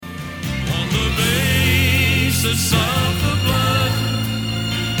basis of the blood,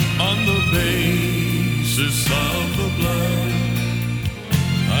 on the basis of the blood,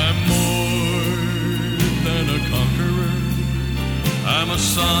 I'm more than a conqueror. I'm a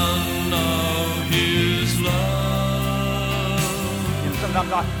son of His love. You know,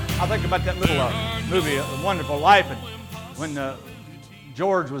 sometimes I think about that little movie, A Wonderful Life, and when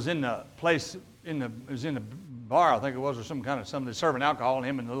George was in the place, was in the bar, I think it was, or somebody serving alcohol, and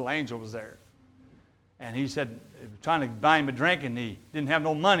him and the little angel was there. And he said, trying to buy him a drink, and he didn't have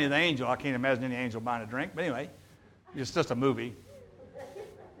no money, the angel. I can't imagine any angel buying a drink. But anyway, it's just a movie.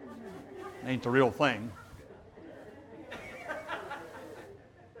 It ain't the real thing.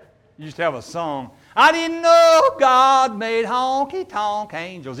 You used to have a song, I didn't know God made honky-tonk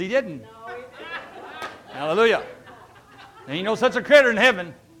angels. He didn't. Hallelujah. There ain't no such a critter in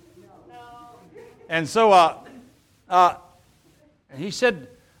heaven. And so he said,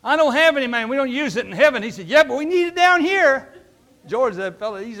 I don't have any money. We don't use it in heaven. He said, yeah, but we need it down here. George, that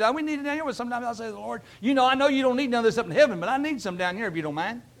fella, he said, we need it down here. Well, sometimes I'll say to the Lord, I know you don't need none of this up in heaven, but I need some down here if you don't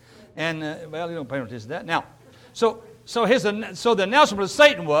mind. And, well, he don't pay no attention to that. Now, so the announcement of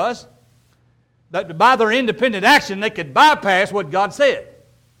Satan was that by their independent action, they could bypass what God said.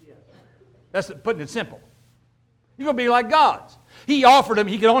 That's putting it simple. You're going to be like gods. He offered them,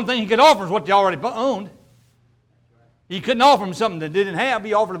 the only thing he could offer is what they already owned. He couldn't offer them something they didn't have.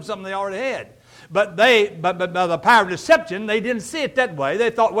 He offered them something they already had. But by the power of deception, they didn't see it that way. They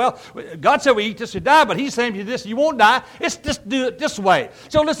thought, well, God said we eat this or die, but He's saying to you this, you won't die. It's just do it this way.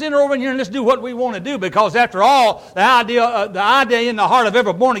 So let's enter over in here and let's do what we want to do, because after all, the idea in the heart of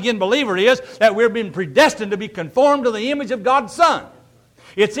every born-again believer is that we're being predestined to be conformed to the image of God's Son.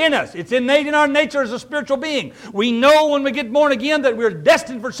 It's in us. It's innate in our nature as a spiritual being. We know when we get born again that we're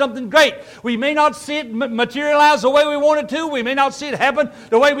destined for something great. We may not see it materialize the way we want it to. We may not see it happen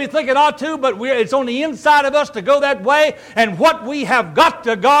the way we think it ought to, but it's on the inside of us to go that way. And what we have got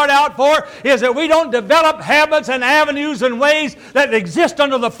to guard out for is that we don't develop habits and avenues and ways that exist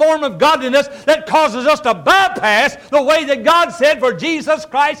under the form of godliness that causes us to bypass the way that God said, for Jesus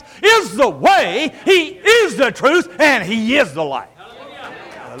Christ is the way, He is the truth, and He is the life.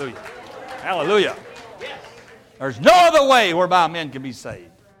 Hallelujah. Hallelujah. There's no other way whereby men can be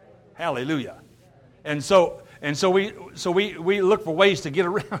saved. Hallelujah. And so we look for ways to get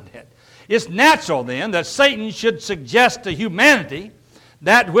around it. It's natural then that Satan should suggest to humanity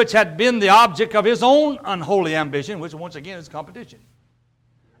that which had been the object of his own unholy ambition, which once again is competition.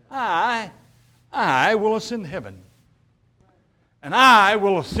 I will ascend to heaven. And I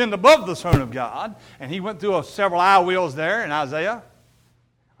will ascend above the throne of God. And he went through several eye wheels there in Isaiah.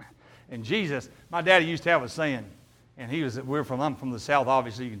 And Jesus, my daddy used to have a saying, and I'm from the South,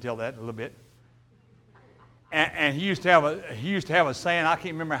 obviously you can tell that a little bit. And he used to have a saying, I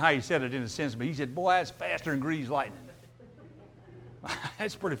can't remember how he said it in a sense, but he said, boy, that's faster than greased lightning.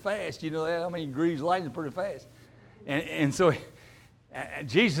 That's pretty fast, you know that? I mean, greased lightning is pretty fast. And so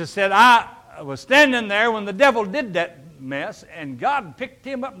Jesus said, I was standing there when the devil did that mess, and God picked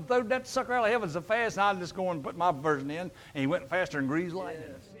him up and threw that sucker out of heaven so fast, and I just go and put my version in, and he went faster than greased lightning.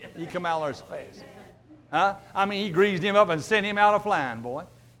 He come out there so fast. Huh? I mean, he greased him up and sent him out a flying, boy.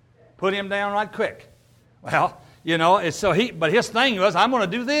 Put him down right quick. Well, but his thing was, I'm going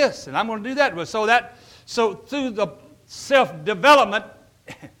to do this, and I'm going to do that. So through the self-development,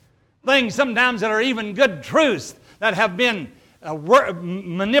 things sometimes that are even good truths that have been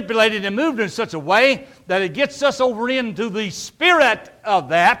manipulated and moved in such a way that it gets us over into the spirit of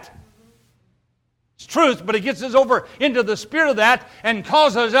that. It's truth, but it gets us over into the spirit of that and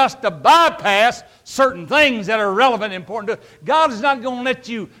causes us to bypass certain things that are relevant and important to us. God is not going to let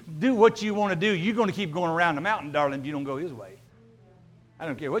you do what you want to do. You're going to keep going around the mountain, darling, if you don't go His way. I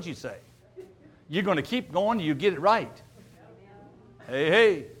don't care what you say. You're going to keep going till you get it right.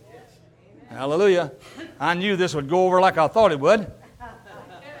 Hey. Hallelujah. I knew this would go over like I thought it would.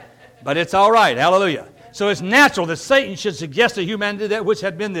 But it's all right. Hallelujah. So it's natural that Satan should suggest to humanity that which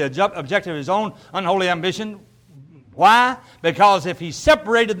had been the objective of his own unholy ambition. Why? Because if he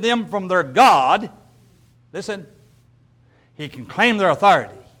separated them from their God, listen, he can claim their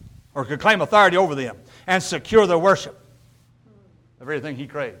authority, or could claim authority over them, and secure their worship. The very thing he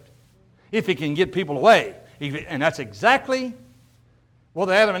craved. If he can get people away. And that's exactly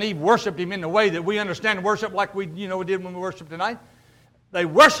whether Adam and Eve worshipped him in the way that we understand worship, like we did when we worshiped tonight. They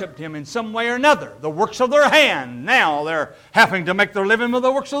worshipped him in some way or another. The works of their hand. Now they're having to make their living with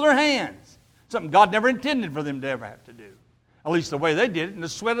the works of their hands. Something God never intended for them to ever have to do. At least the way they did it, in the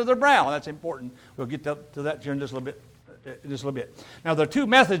sweat of their brow. That's important. We'll get to that here in just a little bit just a little bit. Now, there are two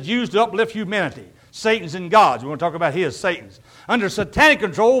methods used to uplift humanity. Satan's and God's. We want to talk about his, Satan's. Under satanic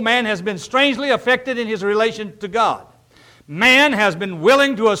control, man has been strangely affected in his relation to God. Man has been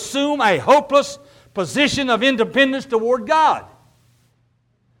willing to assume a hopeless position of independence toward God.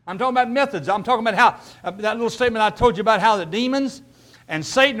 I'm talking about methods. I'm talking about how, that little statement I told you about how the demons and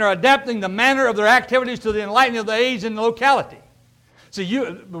Satan are adapting the manner of their activities to the enlightening of the age and the locality. See,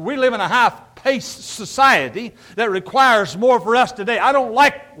 we live in a high-paced society that requires more for us today. I don't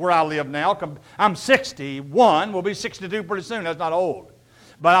like where I live now. I'm 61. We'll be 62 pretty soon. That's not old.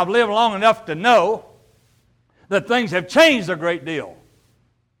 But I've lived long enough to know that things have changed a great deal.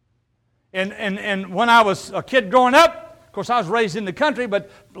 And when I was a kid growing up, of course, I was raised in the country,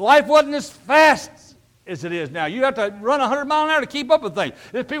 but life wasn't as fast as it is now. You have to run 100 miles an hour to keep up with things.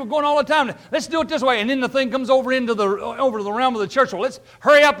 There's people going all the time. Let's do it this way. And then the thing comes over to the realm of the church. Well, let's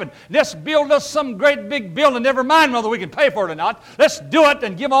hurry up and let's build us some great big building. Never mind whether we can pay for it or not. Let's do it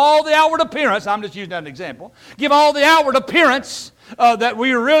and give all the outward appearance. I'm just using that as an example. Give all the outward appearance that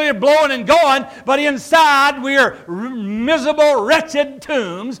we are really blowing and going, but inside we are miserable, wretched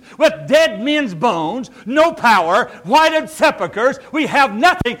tombs with dead men's bones, no power, whited sepulchres. We have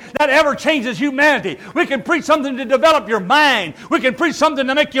nothing that ever changes humanity. We can preach something to develop your mind. We can preach something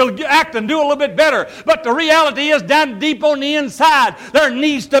to make you act and do a little bit better. But the reality is, down deep on the inside, there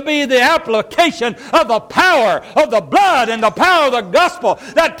needs to be the application of the power of the blood and the power of the gospel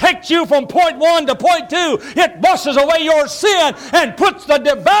that takes you from point one to point two. It washes away your sin and puts the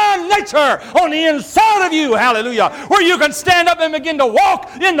divine nature on the inside of you, hallelujah, where you can stand up and begin to walk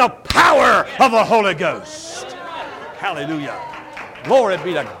in the power of the Holy Ghost. Hallelujah. Glory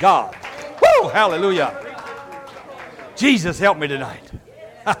be to God. Woo, hallelujah. Jesus, help me tonight.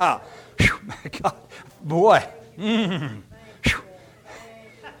 Whew, my God. Boy.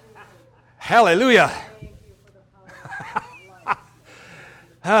 Hallelujah.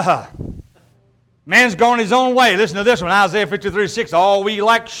 Man's gone his own way. Listen to this one, Isaiah 53:6. All we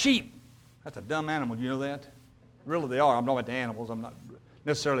like sheep. That's a dumb animal. Do you know that? Really, they are. I'm talking about the animals. I'm not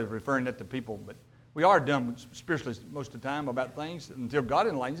necessarily referring that to people, but we are dumb spiritually most of the time about things until God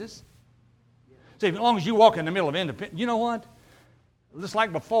enlightens us. See, as long as you walk in the middle of independence, you know what? Just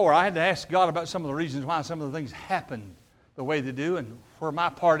like before, I had to ask God about some of the reasons why some of the things happen the way they do and where my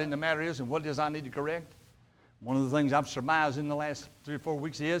part in the matter is and what it is I need to correct. One of the things I've surmised in the last 3 or 4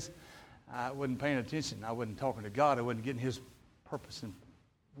 weeks is I wasn't paying attention. I wasn't talking to God. I wasn't getting His purpose and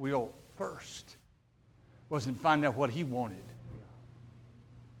will first. Wasn't finding out what He wanted.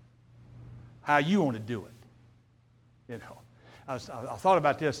 How you want to do it. You know, I thought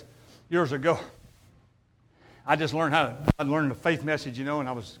about this years ago. I just learned I learned the faith message, you know, and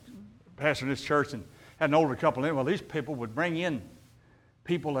I was pastoring this church and had an older couple in. Well, these people would bring in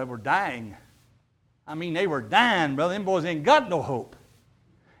people that were dying. I mean, they were dying, brother. Them boys ain't got no hope.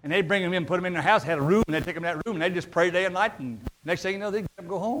 And they'd bring them in, put them in their house, had a room, and they'd take them in that room, and they'd just pray day and night, and next thing you know, they'd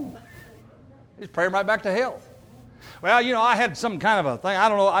go home. They'd just pray them right back to health. Well, you know, I had some kind of a thing. I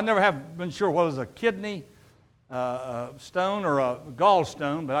don't know. I never have been sure what was a kidney stone or a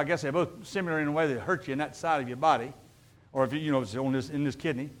gallstone, but I guess they're both similar in a way that hurt you in that side of your body, or if you know it's on in this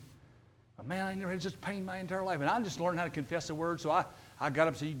kidney. But man, I never had such pain my entire life, and I just learned how to confess the word. So I got up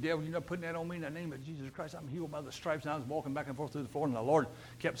and said, "You devil, you're not putting that on me in the name of Jesus Christ. I'm healed by the stripes." And I was walking back and forth through the floor, and the Lord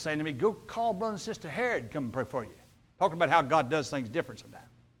kept saying to me, "Go call Brother and Sister Harrod to come and pray for you." Talking about how God does things different sometimes.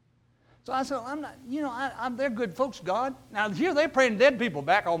 So I said, "I'm not, you know, they're good folks, God." Now here they're praying dead people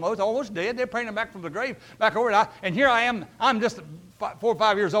back, almost dead. They're praying them back from the grave, back over. And here I am. I'm just 4 or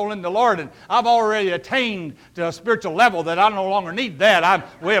 5 years old in the Lord, and I've already attained to a spiritual level that I no longer need that. I'm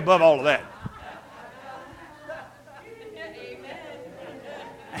way above all of that.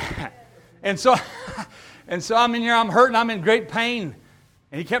 And so I'm in here, I'm hurting, I'm in great pain.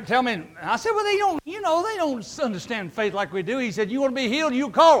 And he kept telling me, and I said, "Well, they don't understand faith like we do." He said, "You want to be healed, you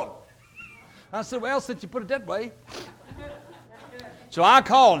call them." I said, "Well, since you put it that way." So I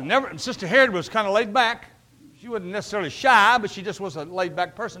called, and Sister Harrod was kind of laid back. She wasn't necessarily shy, but she just was a laid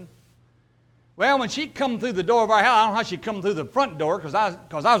back person. Well, when she come through the door of our house, I don't know how she come through the front door, because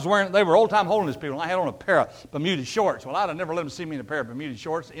I was wearing, they were old-time holiness people, and I had on a pair of Bermuda shorts. Well, I'd have never let them see me in a pair of Bermuda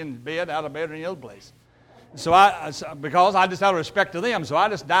shorts, in bed, out of bed, or any other place. So because I just out of respect to them, so I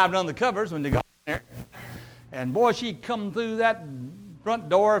just dived under the covers when they got in there. And boy, she come through that front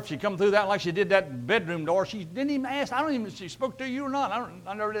door. If she come through that like she did that bedroom door, she didn't even ask. I don't even if she spoke to you or not.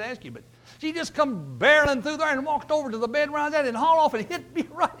 I never did ask you, but she just come barreling through there and walked over to the bed where I was at and hauled off and hit me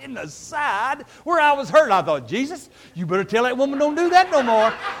right in the side where I was hurt. I thought, Jesus, you better tell that woman don't do that no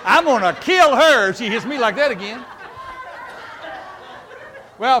more. I'm going to kill her if she hits me like that again.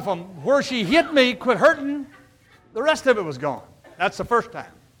 Well, from where she hit me, quit hurting, The rest of it was gone. That's the first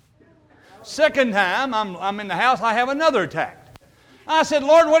time. Second time, I'm in the house, I have another attack. I said,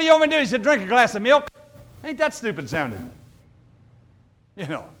 Lord, what do you want me to do? He said, drink a glass of milk. Ain't that stupid sounding? You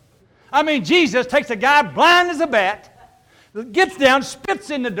know. I mean, Jesus takes a guy blind as a bat, gets down, spits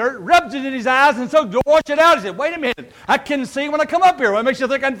in the dirt, rubs it in his eyes, and so wash it out. He said, wait a minute, I couldn't see when I come up here. What makes you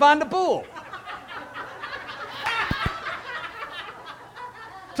think I can find the pool?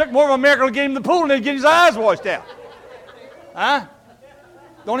 Took more of a miracle to get him the pool than to get his eyes washed out. Huh?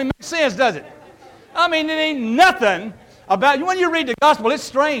 Don't even make sense, does it? I mean, it ain't nothing about, when you read the gospel, it's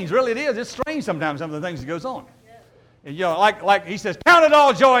strange, really it is. It's strange sometimes, some of the things that goes on. And, you know, like he says, count it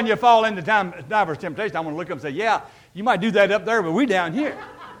all joy when you fall into diverse temptation. I want to look up and say, yeah, you might do that up there, but we down here.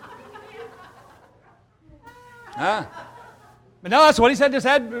 Huh? But no, that's what he said.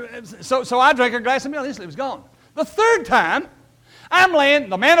 So I drank a glass of milk. It was gone. The third time, I'm laying,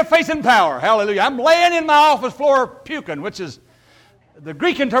 the manifesting power, hallelujah. I'm laying in my office floor puking, which is the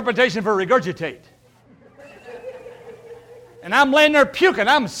Greek interpretation for regurgitate. And I'm laying there puking.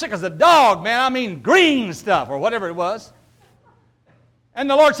 I'm sick as a dog, man. I mean, green stuff or whatever it was. And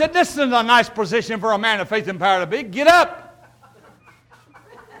the Lord said, this isn't a nice position for a man of faith and power to be. Get up.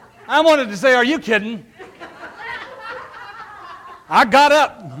 I wanted to say, are you kidding? I got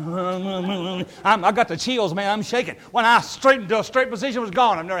up. I got the chills, man. I'm shaking. When I straightened to a straight position, it was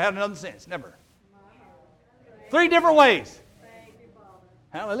gone. I've never had another since. Never. 3 different ways.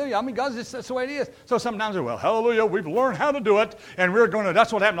 Hallelujah. I mean, God, that's the way it is. So sometimes, well, hallelujah, we've learned how to do it, and we're going to,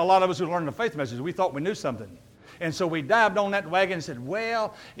 that's what happened to a lot of us who learned the faith message. We thought we knew something. And so we dived on that wagon and said,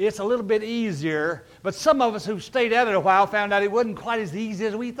 well, it's a little bit easier. But some of us who stayed at it a while found out it wasn't quite as easy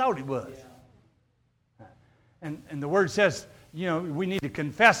as we thought it was. And the Word says, you know, we need to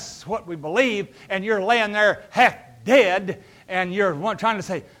confess what we believe, and you're laying there half dead, and you're trying to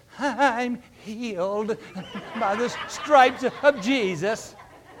say, I'm healed by the stripes of Jesus.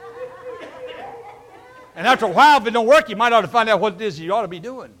 And after a while, if it don't work, you might ought to find out what it is you ought to be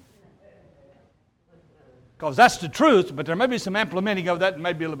doing. Because that's the truth, but there may be some implementing of that that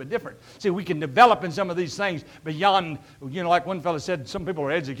may be a little bit different. See, we can develop in some of these things beyond, you know, like one fellow said, some people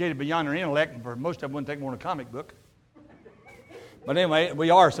are educated beyond their intellect, and for most of them wouldn't take more than a comic book. But anyway, we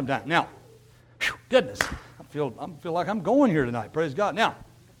are sometimes. Now, goodness, I feel like I'm going here tonight. Praise God. Now,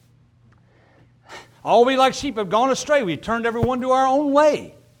 all we like sheep have gone astray. We turned everyone to our own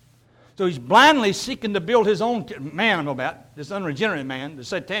way. So he's blindly seeking to build his own man, I know about, this unregenerate man, the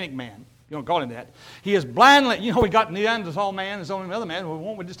satanic man. You don't call him that. He is blindly, you know, we got Neanderthal man, there's only another man. Well,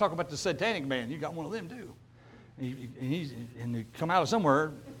 won't we just talk about the satanic man? You got one of them too. And he come out of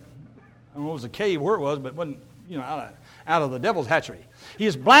somewhere, I don't know if it was a cave where it was, but it wasn't, you know, out of the devil's hatchery. He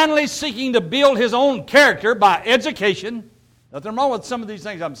is blindly seeking to build his own character by education. Nothing wrong with some of these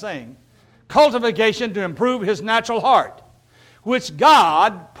things I'm saying. Cultivation to improve his natural heart, which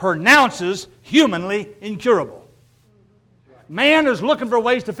God pronounces humanly incurable. Man is looking for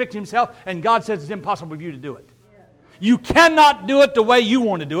ways to fix himself, and God says it's impossible for you to do it. You cannot do it the way you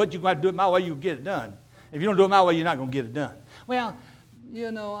want to do it. You got to do it my way, you get it done. If you don't do it my way, you're not going to get it done. Well,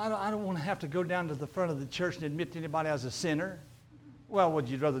 you know, I don't want to have to go down to the front of the church and admit to anybody as a sinner. Well, would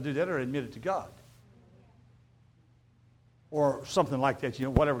you rather do that or admit it to God? Or something like that, you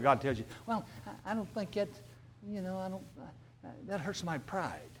know, whatever God tells you. Well, I don't think that, you know, that hurts my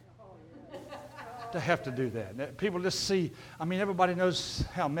pride to have to do that. People just see, I mean, everybody knows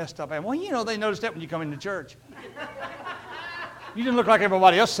how messed up I am. Well, you know, they notice that when you come into church. You didn't look like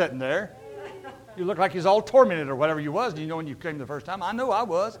everybody else sitting there. You look like you was all tormented or whatever you was. You know, when you came the first time. I know I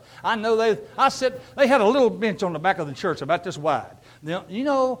was. I know they had a little bench on the back of the church about this wide. Now, you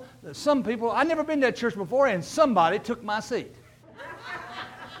know, some people, I'd never been to that church before, and somebody took my seat.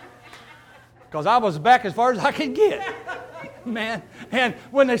 Because I was back as far as I could get. Man, and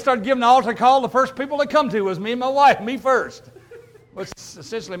when they started giving the altar call, the first people to come to was me and my wife, me first. Which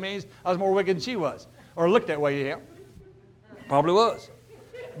essentially means I was more wicked than she was. Or looked that way, yeah. Probably was.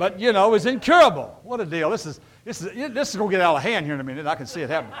 But, you know, it was incurable. What a deal. This is going to get out of hand here in a minute. I can see it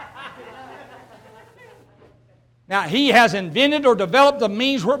happening. Now, he has invented or developed the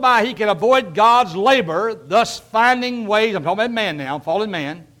means whereby he can avoid God's labor, thus finding ways, I'm talking about man now, fallen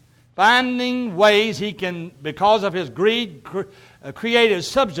man, finding ways he can, because of his greed, create a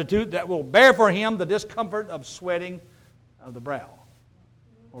substitute that will bear for him the discomfort of sweating of the brow.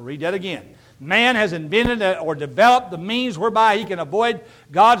 We'll read that again. Man has invented or developed the means whereby he can avoid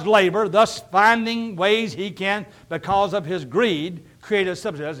God's labor, thus finding ways he can, because of his greed, create a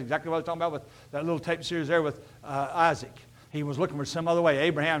substitute. That's exactly what I was talking about with that little tape series there with Isaac. He was looking for some other way.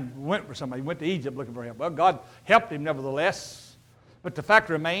 Abraham went for somebody. He went to Egypt looking for help. Well, God helped him nevertheless. But the fact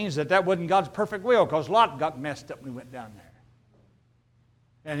remains that wasn't God's perfect will, because Lot got messed up when he went down there.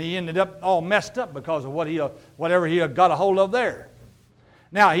 And he ended up all messed up because of whatever he had got a hold of there.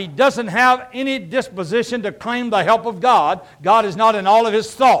 Now, he doesn't have any disposition to claim the help of God. God is not in all of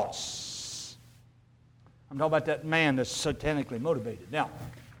his thoughts. I'm talking about that man that's satanically motivated. Now,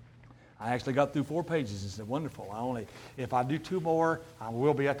 I actually got through 4 pages. It's wonderful. If I do 2 more, I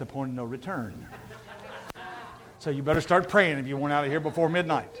will be at the point of no return. So you better start praying if you want out of here before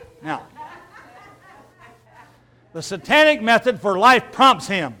midnight. Now, the satanic method for life prompts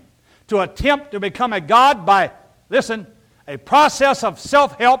him to attempt to become a god by, listen, a process of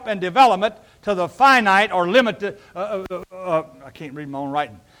self-help and development to the finite or limited, I can't read my own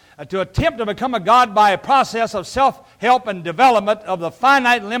writing. To attempt to become a god by a process of self-help and development of the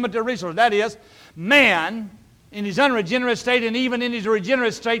finite limited resource. That is, man, in his unregenerate state and even in his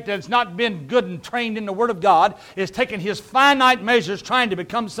regenerate state that's not been good and trained in the Word of God, is taking his finite measures trying to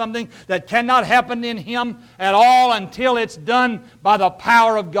become something that cannot happen in him at all until it's done by the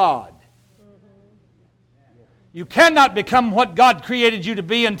power of God. You cannot become what God created you to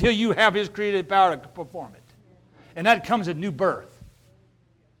be until you have His creative power to perform it. And that comes at new birth.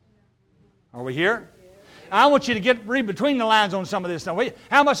 Are we here? I want you to read between the lines on some of this stuff.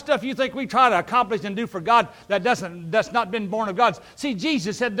 How much stuff you think we try to accomplish and do for God that's not been born of God? See,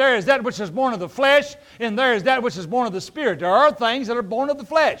 Jesus said, there is that which is born of the flesh, and there is that which is born of the Spirit. There are things that are born of the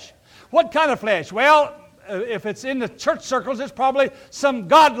flesh. What kind of flesh? Well, if it's in the church circles, it's probably some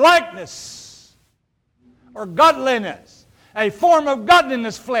godlikeness or godliness, a form of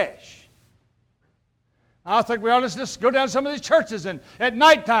godliness flesh. I think we ought to just go down to some of these churches and at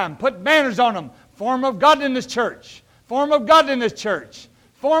nighttime put banners on them. Form of godliness church. Form of godliness church.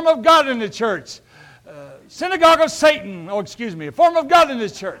 Form of godliness church. Synagogue of Satan. Oh, excuse me. A form of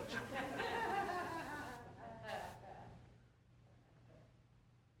godliness church.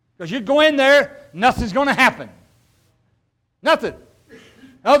 Because you go in there, nothing's going to happen. Nothing.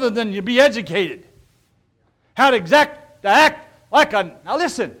 Other than you be educated. How to act like a... Now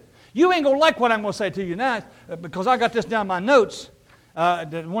listen. You ain't going to like what I'm going to say to you now because I got this down in my notes.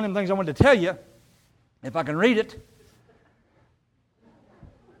 One of the things I wanted to tell you, if I can read it.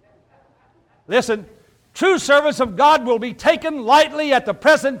 Listen, true servants of God will be taken lightly at the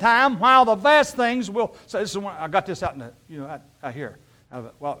present time while the vast things will... So this is one, I got this out in the, out here.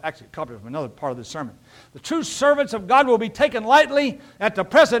 Well, actually, a copy from another part of this sermon. The true servants of God will be taken lightly at the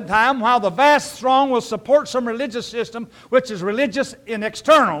present time while the vast throng will support some religious system which is religious in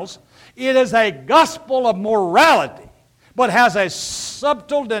externals. It is a gospel of morality, but has a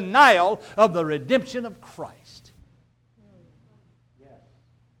subtle denial of the redemption of Christ.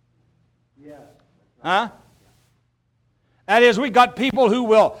 Yes. Huh? That is, we got people who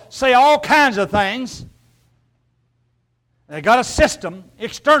will say all kinds of things. They got a system.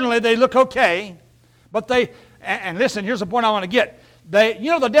 Externally, they look okay. But and listen, here's the point I want to get.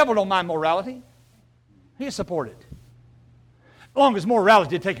 The devil don't mind morality. He'll support it. As long as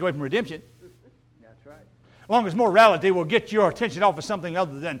morality will take you away from redemption. That's right. As long as morality will get your attention off of something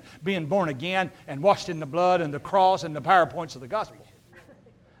other than being born again and washed in the blood and the cross and the PowerPoints of the gospel.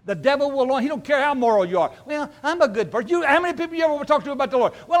 The devil will, he don't care how moral you are. Well, I'm a good person. How many people you ever talk to about the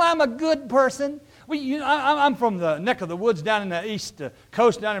Lord? Well, I'm a good person. I'm from the neck of the woods down in the east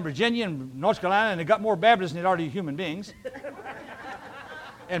coast, down in Virginia and North Carolina, and they got more Baptists than they are human beings.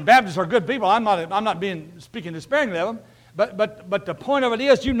 And Baptists are good people. I'm not speaking disparagingly of them. But the point of it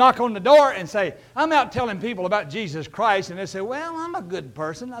is, you knock on the door and say, I'm out telling people about Jesus Christ, and they say, well, I'm a good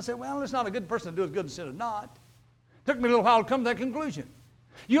person. I say, well, it's not a good person to do as good as sin not. Took me a little while to come to that conclusion.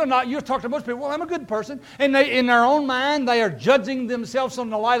 You talk to most people, well, I'm a good person. And in their own mind, they are judging themselves on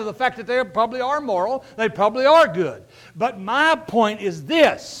the light of the fact that they probably are moral. They probably are good. But my point is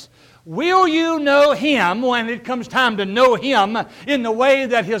this. Will you know Him when it comes time to know Him in the way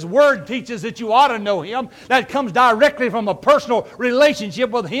that His Word teaches that you ought to know Him? That comes directly from a personal relationship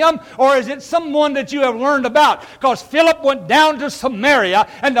with Him? Or is it someone that you have learned about? Because Philip went down to Samaria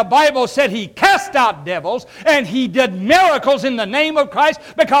and the Bible said he cast out devils and he did miracles in the name of Christ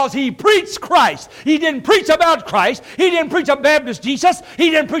because he preached Christ. He didn't preach about Christ. He didn't preach a Baptist Jesus.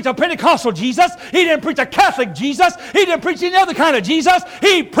 He didn't preach a Pentecostal Jesus. He didn't preach a Catholic Jesus. He didn't preach any other kind of Jesus.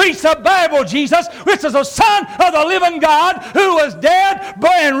 He preached the Bible Jesus, which is the Son of the living God, who was dead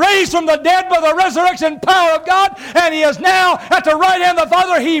and raised from the dead by the resurrection power of God, and He is now at the right hand of the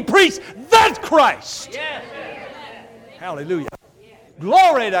Father. He preached that Christ. Yes. Hallelujah.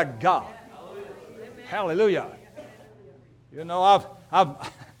 Glory to God. Hallelujah. You know,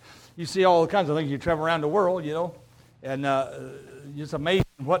 you see all kinds of things. You travel around the world, and it's amazing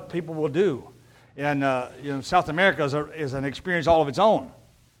what people will do. And South America is an experience all of its own.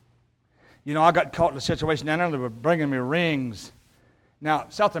 I got caught in a situation down there. They were bringing me rings. Now,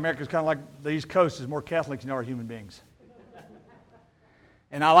 South America is kind of like the East Coast is more Catholics than there are human beings.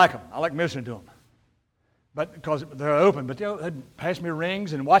 And I like them. I like ministering to them. But because they're open. But they'd pass me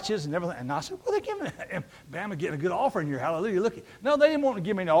rings and watches and everything. And I said, well, they give me, I'm getting a good offering here. Hallelujah. Look. No, they didn't want to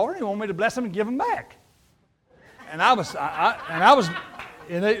give me an offering. They wanted me to bless them and give them back. And I was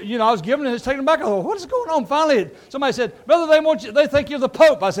giving and taking them back. I thought, what is going on? Finally, somebody said, brother, they think you're the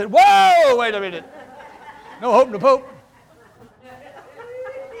Pope. I said, whoa, wait a minute. No hope in the Pope.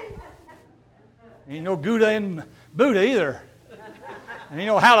 Ain't no Gouda and Buddha either. And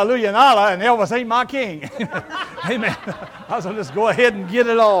hallelujah and Allah, and Elvis ain't my king. Amen. I was going to just go ahead and get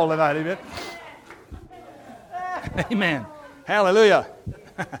it all tonight. Amen. Amen. Hallelujah.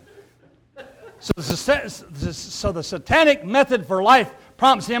 So the satanic method for life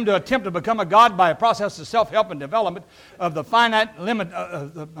prompts him to attempt to become a god by a process of self-help and development of the finite limit.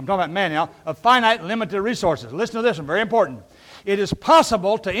 I'm talking about man now, of finite limited resources. Listen to this one, very important. It is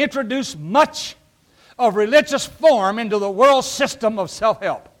possible to introduce much of religious form into the world system of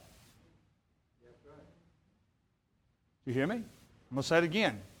self-help. You hear me? I'm going to say it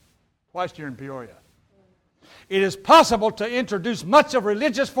again. Twice here in Peoria. It is possible to introduce much of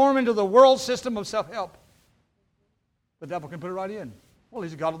religious form into the world system of self-help. The devil can put it right in. Well,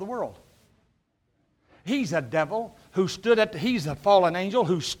 he's the god of the world. He's a devil who he's a fallen angel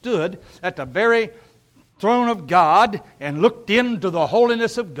who stood at the very throne of God and looked into the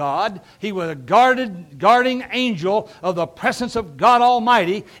holiness of God. He was a guarding angel of the presence of God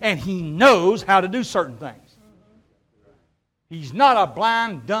Almighty, and he knows how to do certain things. He's not a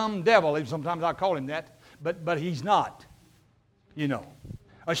blind, dumb devil. Even sometimes I call him that, but he's not.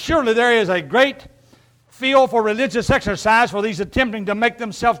 Surely there is a great field for religious exercise for these attempting to make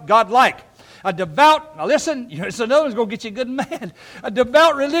themselves godlike. Now listen, another one's going to get you good and mad. A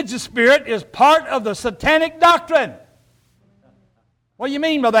devout religious spirit is part of the satanic doctrine. What do you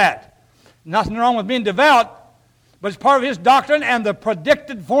mean by that? Nothing wrong with being devout, but it's part of his doctrine, and the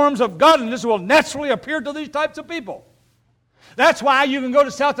predicted forms of godliness will naturally appear to these types of people. That's why you can go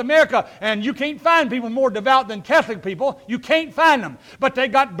to South America and you can't find people more devout than Catholic people. You can't find them. But they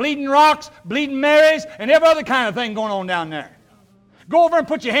got bleeding rocks, bleeding Marys, and every other kind of thing going on down there. Go over and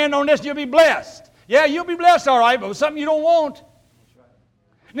put your hand on this and you'll be blessed. Yeah, you'll be blessed all right, but with something you don't want.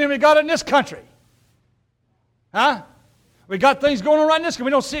 And then we got it in this country. Huh? We got things going on right in this country.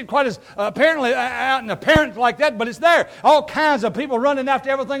 We don't see it quite as apparently out and apparent like that, but it's there. All kinds of people running after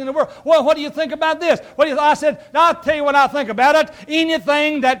everything in the world. Well, what do you think about this? I said, I'll tell you what I think about it.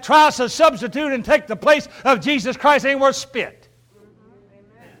 Anything that tries to substitute and take the place of Jesus Christ ain't worth spit.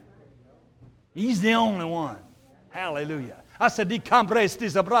 He's the only one. Hallelujah. I said, di campresti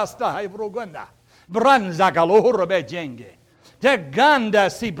sabrasta hai vroganda. Branza calore begenge. Te ganda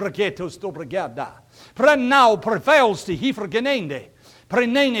si bracheto sto brigada. Prenau prefelsti hifrgenende.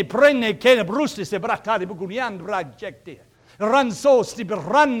 Prenene prene che brusti se brattari bugunian brajecti. Ransosti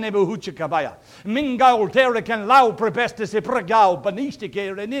branne buhucicabaya. Minga ultere can lau prepeste se pregau banisti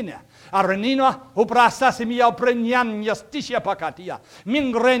che renina. Arenina oprasta se mia pregnan justicia pacatia.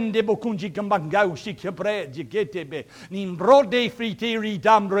 Min rende bucunci cambangau sic pregi getebe. Nin brode friteri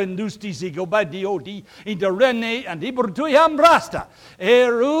damrendusti sigobadi odi in the rene and iburtuiam brasta.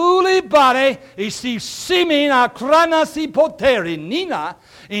 Eruli pare si simina crana si poteri nina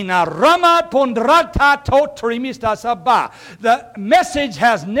in a rama pondrata totrimista sabba. The message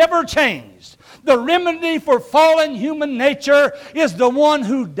has never changed. The remedy for fallen human nature is the one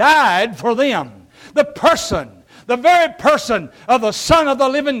who died for them. The very person of the Son of the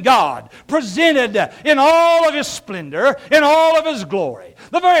living God, presented in all of His splendor, in all of His glory.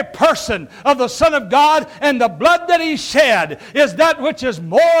 The very person of the Son of God and the blood that He shed is that which is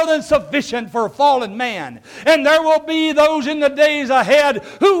more than sufficient for fallen man. And there will be those in the days ahead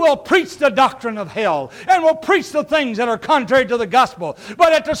who will preach the doctrine of hell and will preach the things that are contrary to the gospel.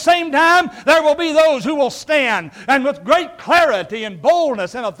 But at the same time, there will be those who will stand and with great clarity and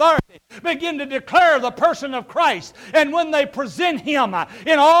boldness and authority begin to declare the person of Christ. And when they present Him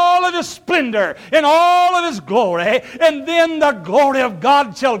in all of His splendor, in all of His glory, and then the glory of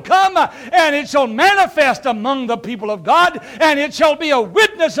God shall come, and it shall manifest among the people of God, and it shall be a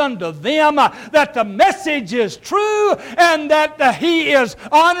witness unto them that the message is true, and that He is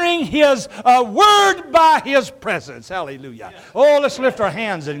honoring His word by His presence. Hallelujah. Oh, let's lift our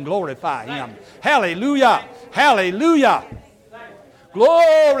hands and glorify Him. Hallelujah. Hallelujah.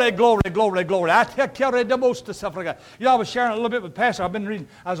 Glory, glory, glory, glory. I was sharing a little bit with Pastor. I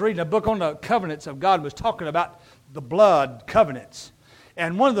was reading a book on the covenants of God. It was talking about the blood covenants.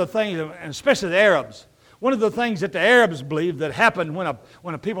 And one of the things, and especially the Arabs, one of the things that the Arabs believe that happened when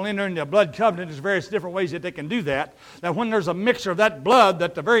a people enter into a blood covenant, there's various different ways that they can do that, that when there's a mixture of that blood,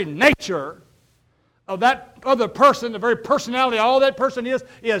 that the very nature of that other person, the very personality of all that person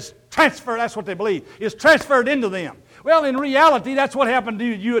is transferred, that's what they believe, is transferred into them. Well, in reality, that's what happened to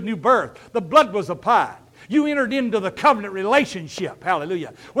you at new birth. The blood was applied. You entered into the covenant relationship.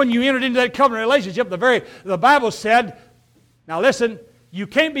 Hallelujah. When you entered into that covenant relationship, the Bible said, now listen, you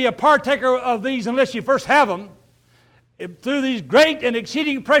can't be a partaker of these unless you first have them. Through these great and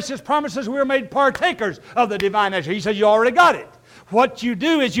exceeding precious promises, we are made partakers of the divine nature. He said, you already got it. What you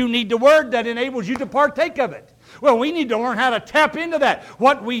do is you need the word that enables you to partake of it. Well, we need to learn how to tap into that.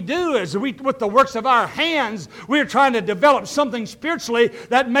 What we do is, with the works of our hands, we're trying to develop something spiritually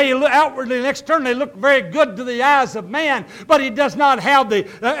that may outwardly and externally look very good to the eyes of man, but it does not have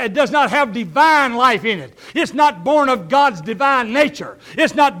divine life in it. It's not born of God's divine nature.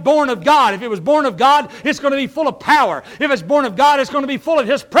 It's not born of God. If it was born of God, it's going to be full of power. If it's born of God, it's going to be full of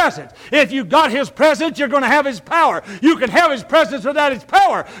His presence. If you got His presence, you're going to have His power. You can have His presence without His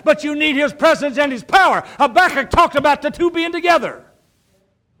power, but you need His presence and His power. Habakkuk talked about the two being together.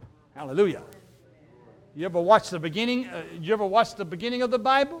 Hallelujah. You ever watch the beginning? The beginning of the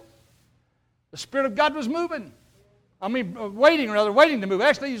Bible? The Spirit of God was moving. Waiting to move.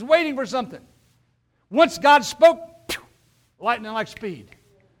 Actually, He's waiting for something. Once God spoke, lightning like speed,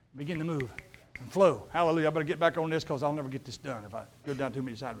 begin to move and flow. Hallelujah. I better get back on this because I'll never get this done if I go down too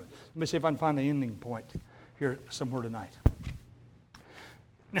many sideways. Let me see if I can find the ending point here somewhere tonight.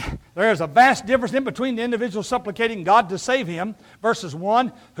 There is a vast difference in between the individual supplicating God to save him versus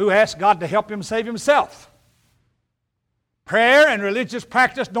one who asks God to help him save himself. Prayer and religious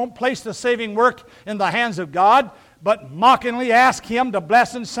practice don't place the saving work in the hands of God, but mockingly ask Him to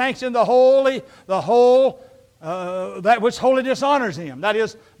bless and sanction that which wholly dishonors Him. That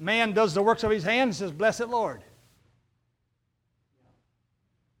is, man does the works of his hands and says, "Bless it, Lord."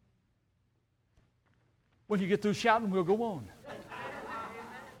 When you get through shouting, we'll go on.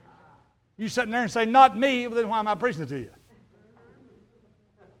 You sitting there and say, "Not me," well, then why am I preaching it to you?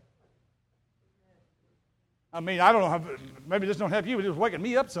 I don't know, maybe this don't help you, but it's waking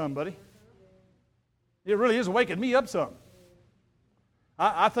me up some, buddy. It really is waking me up some.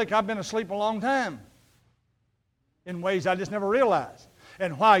 I think I've been asleep a long time in ways I just never realized.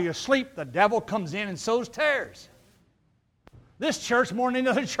 And while you sleep, the devil comes in and sows tares. This church, more than any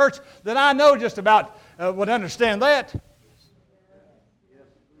other church that I know just about, would understand that.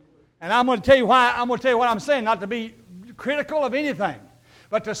 And I'm going to tell you why. I'm going to tell you what I'm saying, not to be critical of anything,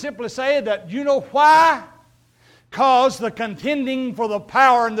 but to simply say that you know why? Because the contending for the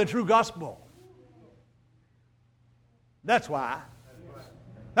power in the true gospel. That's why.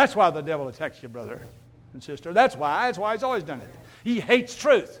 That's why the devil attacks you, brother and sister. That's why he's always done it. He hates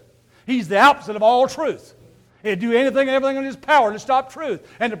truth. He's the opposite of all truth. He'd do anything and everything in his power to stop truth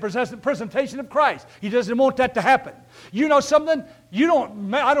and to present the presentation of Christ. He doesn't want that to happen. You know something? I don't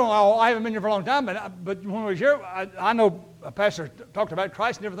know, I haven't been here for a long time, but when we was here, I know a pastor talked about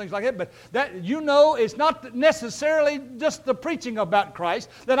Christ and everything like that, but it's not necessarily just the preaching about Christ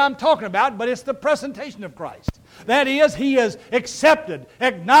that I'm talking about, but it's the presentation of Christ. That is, He is accepted,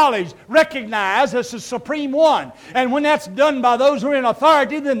 acknowledged, recognized as the supreme one. And when that's done by those who are in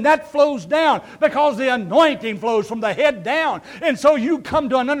authority, then that flows down because the anointing flows from the head down. And so you come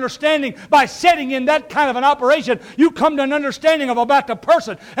to an understanding by setting in that kind of an operation, you come to an understanding of about the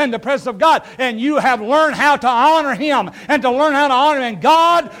person and the presence of God, and you have learned how to honor Him and to learn how to honor Him. And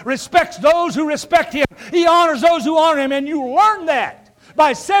God respects those who respect Him. He honors those who honor Him, and you learn that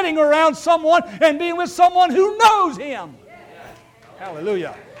by sitting around someone and being with someone who knows Him.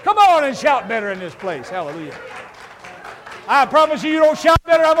 Hallelujah. Come on and shout better in this place. Hallelujah. I promise you don't shout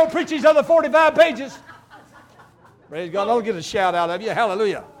better. I'm going to preach these other 45 pages. Praise God. I'll get a shout out of you.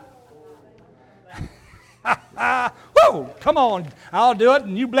 Hallelujah. Woo! Come on. I'll do it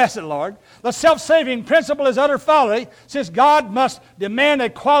and you bless it, Lord. The self-saving principle is utter folly, since God must demand a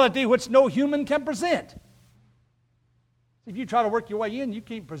quality which no human can present. If you try to work your way in, you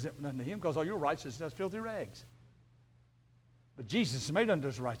can't present nothing to Him because all your righteousness is filthy rags. But Jesus is made unto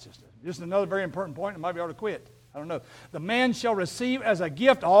us righteousness. This is another very important point. I might be able to quit. I don't know. The man shall receive as a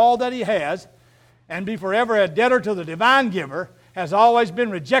gift all that he has, and be forever a debtor to the divine giver, has always been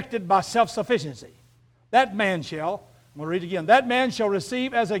rejected by self-sufficiency. That man shall, I'm going to read again, that man shall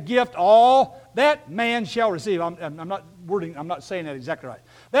receive as a gift all that man shall receive. I'm not saying that exactly right.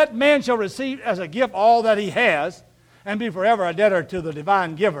 That man shall receive as a gift all that he has, and be forever a debtor to the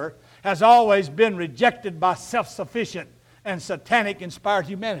divine giver, has always been rejected by self-sufficient and satanic-inspired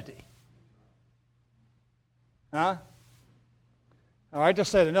humanity. Huh? All right,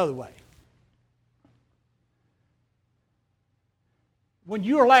 just say it another way. When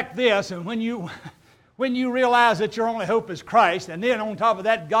you're like this, and when you realize that your only hope is Christ, and then on top of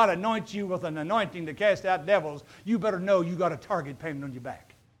that, God anoints you with an anointing to cast out devils, you better know you got a target painted on your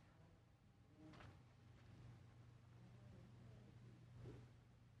back.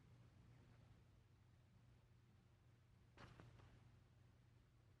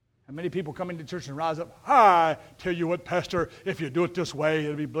 And many people come into church and rise up, I tell you what, Pastor, if you do it this way,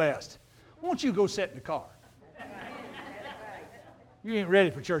 you'll be blessed. Won't you go sit in the car? You ain't ready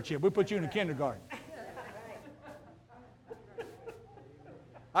for church yet. We'll put you in the kindergarten.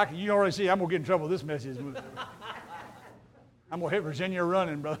 You already see I'm going to get in trouble with this message. I'm going to hit Virginia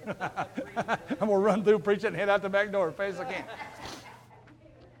running, brother. I'm going to run through, preach it, and head out the back door as fast as I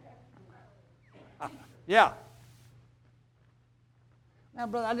can. Yeah. Now,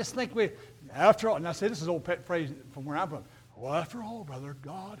 brother, I just think after all, and I say this is an old pet phrase from where I'm from. Well, after all, brother,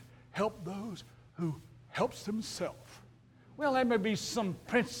 God help those who helps themselves. Well, there may be some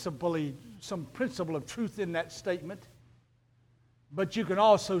principle of truth in that statement, but you can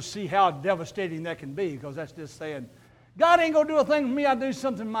also see how devastating that can be, because that's just saying, God ain't going to do a thing for me, I do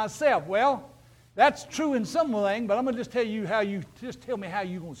something myself. Well, that's true in some way, but I'm going to just tell you tell me how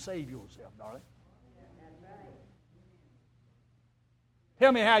you're going to save yourself, darling.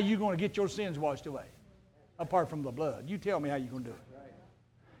 Tell me how you're going to get your sins washed away, apart from the blood. You tell me how you're going to do it.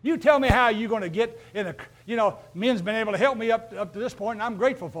 You tell me how you're going to get men's been able to help me up to this point, and I'm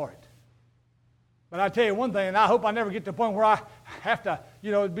grateful for it. But I tell you one thing, and I hope I never get to the point where I have to,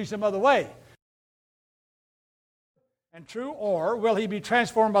 it'd be some other way. And true, or will he be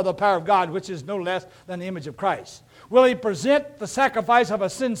transformed by the power of God, which is no less than the image of Christ? Will he present the sacrifice of a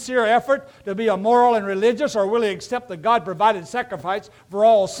sincere effort to be immoral and religious, or will he accept the God-provided sacrifice for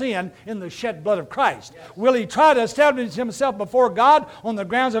all sin in the shed blood of Christ? Yes. Will he try to establish himself before God on the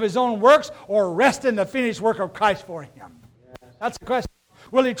grounds of his own works, or rest in the finished work of Christ for him? Yes. That's the question.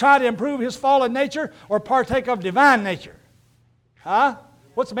 Will he try to improve his fallen nature, or partake of divine nature?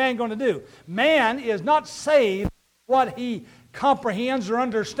 What's man going to do? Man is not saved what he comprehends or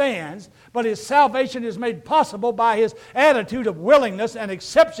understands, but his salvation is made possible by his attitude of willingness and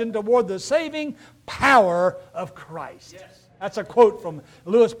acceptance toward the saving power of Christ. Yes. That's a quote from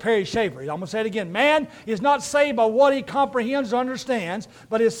Lewis Perry Schaefer. I'm going to say it again. Man is not saved by what he comprehends or understands,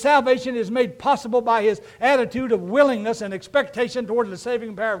 but his salvation is made possible by his attitude of willingness and expectation toward the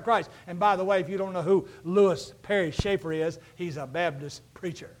saving power of Christ. And by the way, if you don't know who Lewis Perry Schaefer is, he's a Baptist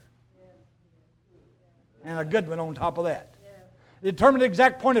preacher. And a good one on top of that. Determine the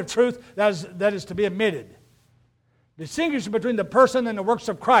exact point of truth that is to be admitted. Distinguish between the person and the works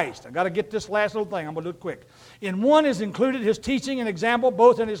of Christ. I've got to get this last little thing. I'm going to do it quick. In one is included his teaching and example,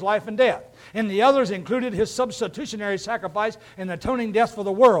 both in his life and death. In the other is included his substitutionary sacrifice and atoning death for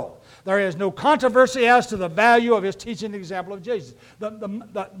the world. There is no controversy as to the value of his teaching and example of Jesus.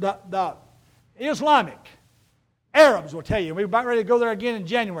 The Islamic Arabs will tell you, we're about ready to go there again in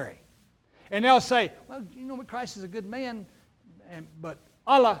January. And they'll say, well, Christ is a good man, but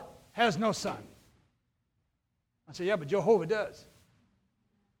Allah has no son. I say, yeah, but Jehovah does.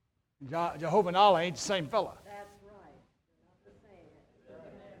 Jehovah and Allah ain't the same fella. That's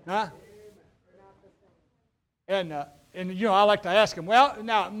right. Huh? And I like to ask him, well,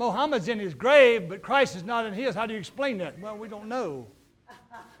 now, Muhammad's in his grave, but Christ is not in his. How do you explain that? Well, we don't know.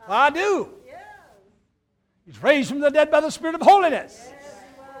 Well, I do. Yes. He's raised from the dead by the Spirit of holiness. Yes.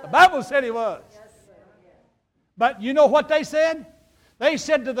 The Bible said he was. Yes, sir. Yes. But you know what they said? They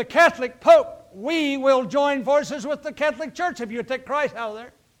said to the Catholic Pope, we will join forces with the Catholic Church if you take Christ out of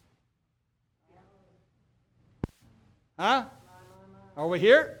there. Huh? Are we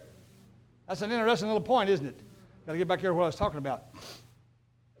here? That's an interesting little point, isn't it? Got to get back here to what I was talking about.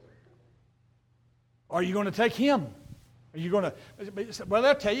 Are you going to take him? Are you going to... Well,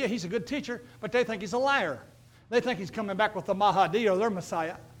 they'll tell you he's a good teacher, but they think he's a liar. They think he's coming back with the Mahdi or their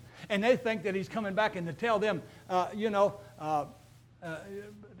Messiah. And they think that he's coming back and to tell them,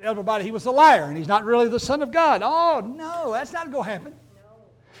 everybody he was a liar and he's not really the Son of God. Oh, no, that's not going to happen.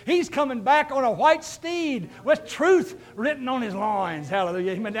 He's coming back on a white steed with truth written on his loins.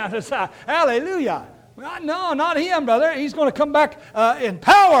 Hallelujah. He went down to the side. Hallelujah. No, not him, brother. He's going to come back in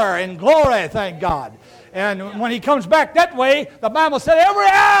power and glory, thank God. And when he comes back that way, the Bible said every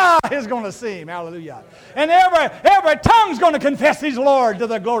eye is going to see him. Hallelujah. And every tongue's going to confess he's Lord to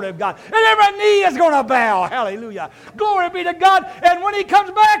the glory of God. And every knee is going to bow. Hallelujah. Glory be to God. And when he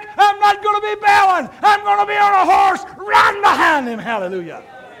comes back, I'm not going to be bowing. I'm going to be on a horse riding behind him. Hallelujah.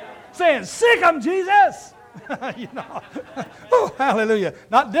 Saying, sick him, Jesus. Oh, hallelujah.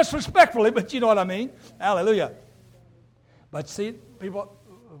 Not disrespectfully, but you know what I mean. Hallelujah. But see, people,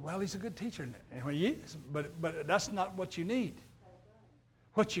 well, he's a good teacher. And he is, but that's not what you need.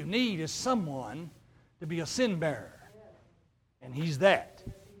 What you need is someone to be a sin bearer. And he's that.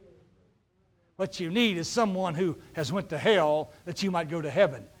 What you need is someone who has went to hell that you might go to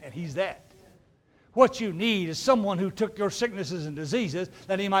heaven. And he's that. What you need is someone who took your sicknesses and diseases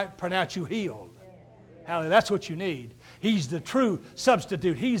that he might pronounce you healed. Hallelujah. That's what you need. He's the true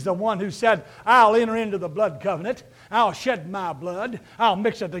substitute. He's the one who said, I'll enter into the blood covenant. I'll shed my blood. I'll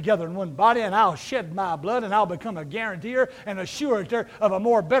mix it together in one body, and I'll shed my blood, and I'll become a guarantor and a surety of a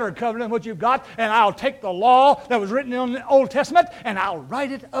more better covenant than what you've got, and I'll take the law that was written in the Old Testament, and I'll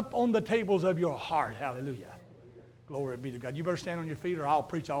write it up on the tables of your heart. Hallelujah. Glory be to God. You better stand on your feet, or I'll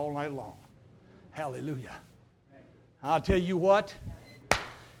preach all night long. Hallelujah. I'll tell you what.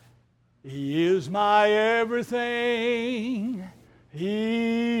 He is my everything.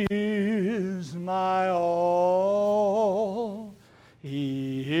 He is my all.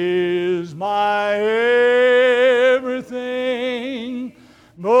 He is my everything,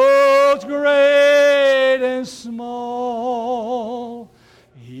 both great and small.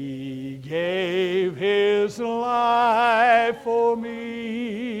 He gave his life for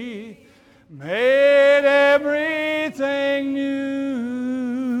me, made everything new.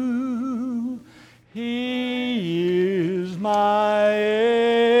 He is my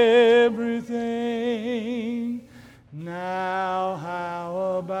everything. Now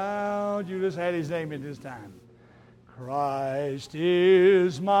how about you just add his name in this time? Christ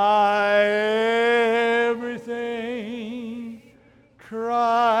is my everything.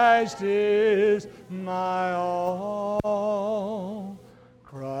 Christ is my all.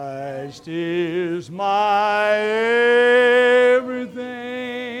 Christ is my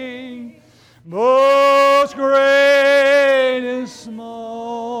everything, most great and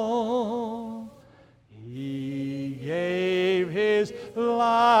small. He gave his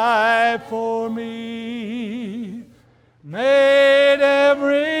life for me, made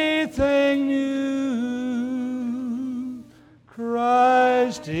everything new.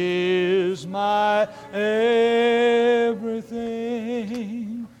 Christ is my everything.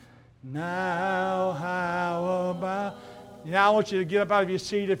 Now how about... Now I want you to get up out of your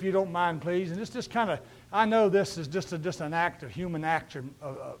seat if you don't mind, please. And just kind of, I know this is just an act, a human act,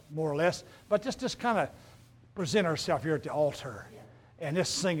 more or less, but just kind of present ourselves here at the altar and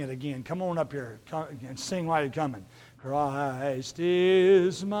just sing it again. Come on up here and sing while you're coming. Christ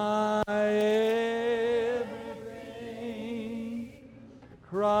is my everything.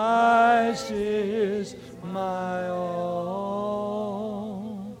 Christ is my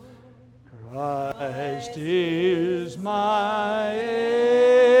all. Christ is my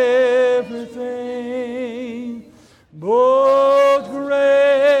everything, both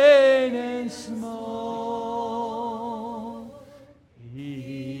great and small.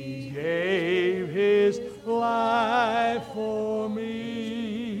 He gave his life for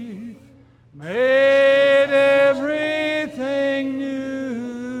me, made everything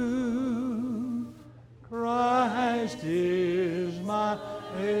new. Christ is my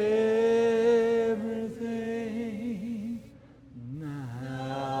everything.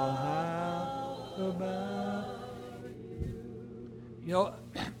 Now how about you know,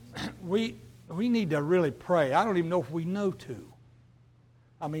 we need to really pray. I don't even know if we know to.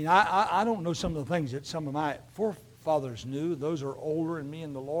 I mean, I don't know some of the things that some of my forefathers knew. Those are older than me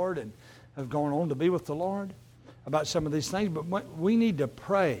in the Lord and have gone on to be with the Lord about some of these things. But we need to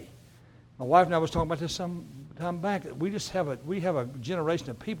pray. My wife and I was talking about this some time back. That we have a generation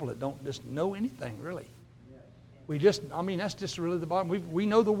of people that don't just know anything really. That's just really the bottom. We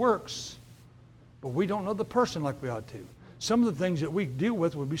know the works, but we don't know the person like we ought to. Some of the things that we deal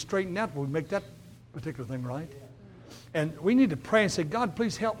with will be straightened out when we make that particular thing right. And we need to pray and say, God,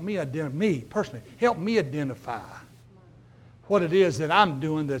 please help me personally, help me identify what it is that I'm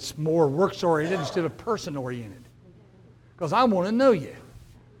doing that's more works-oriented instead of person-oriented. Because I want to know you.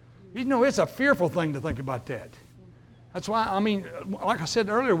 You know, it's a fearful thing to think about that. That's why, like I said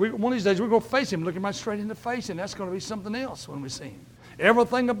earlier, one of these days we're going to face him, look him right straight in the face, and that's going to be something else when we see him.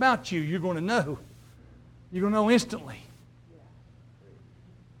 Everything about you, you're going to know. You're going to know instantly.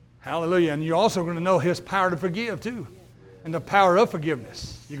 Hallelujah. And you're also going to know his power to forgive, too. And the power of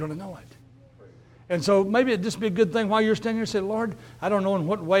forgiveness. You're going to know it. And so maybe it'd just be a good thing while you're standing here and say, Lord, I don't know in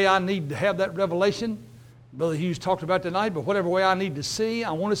what way I need to have that revelation. Brother Hughes talked about tonight, but whatever way I need to see, I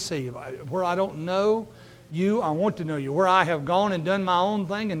want to see. Where I don't know, you. I want to know you. Where I have gone and done my own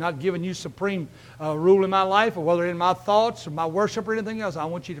thing and not given you supreme rule in my life, or whether in my thoughts or my worship or anything else, I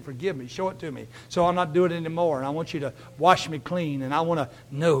want you to forgive me. Show it to me so I'll not do it anymore. And I want you to wash me clean, and I want to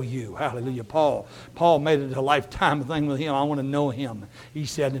know you. Hallelujah. Paul made it a lifetime thing with him. I want to know him. He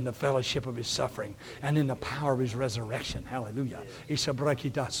said, in the fellowship of his suffering and in the power of his resurrection. Hallelujah.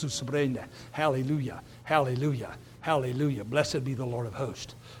 Hallelujah. Hallelujah. Hallelujah. Blessed be the Lord of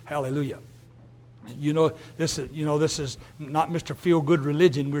hosts. Hallelujah. This is not Mr. Feel-Good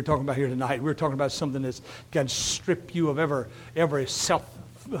religion we're talking about here tonight. We're talking about something that's going to strip you of every self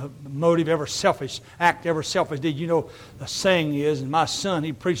motive, every selfish act, every selfish deed. The saying is, and my son,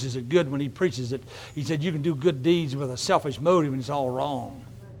 he preaches it good when he preaches it. He said, you can do good deeds with a selfish motive, and it's all wrong.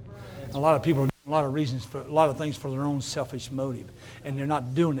 A lot of people are doing a lot of reasons for a lot of things for their own selfish motive, and they're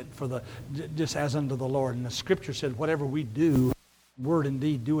not doing it just as unto the Lord. And the Scripture said, whatever we do, word and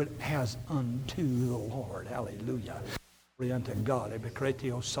deed, do it as unto the Lord. Hallelujah. Glory unto God.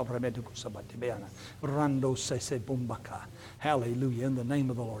 Hallelujah. In the name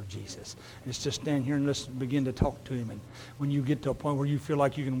of the Lord Jesus. And it's just stand here and listen, begin to talk to him. And when you get to a point where you feel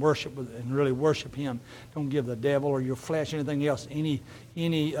like you can worship and really worship him, don't give the devil or your flesh or anything else any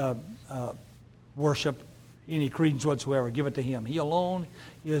worship, any credence whatsoever. Give it to him. He alone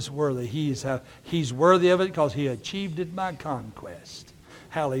is worthy. He's worthy of it because he achieved it by conquest.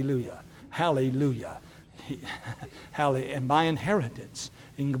 Hallelujah. Hallelujah. Hallelujah. And by inheritance.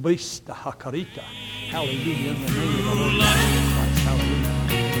 In Gbista Hakarita. Hallelujah. In the name of the Lord Jesus Christ.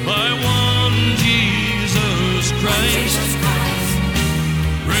 Hallelujah. By one Jesus Christ,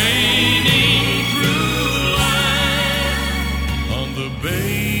 reigning through life on the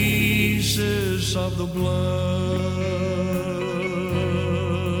basis of the blood.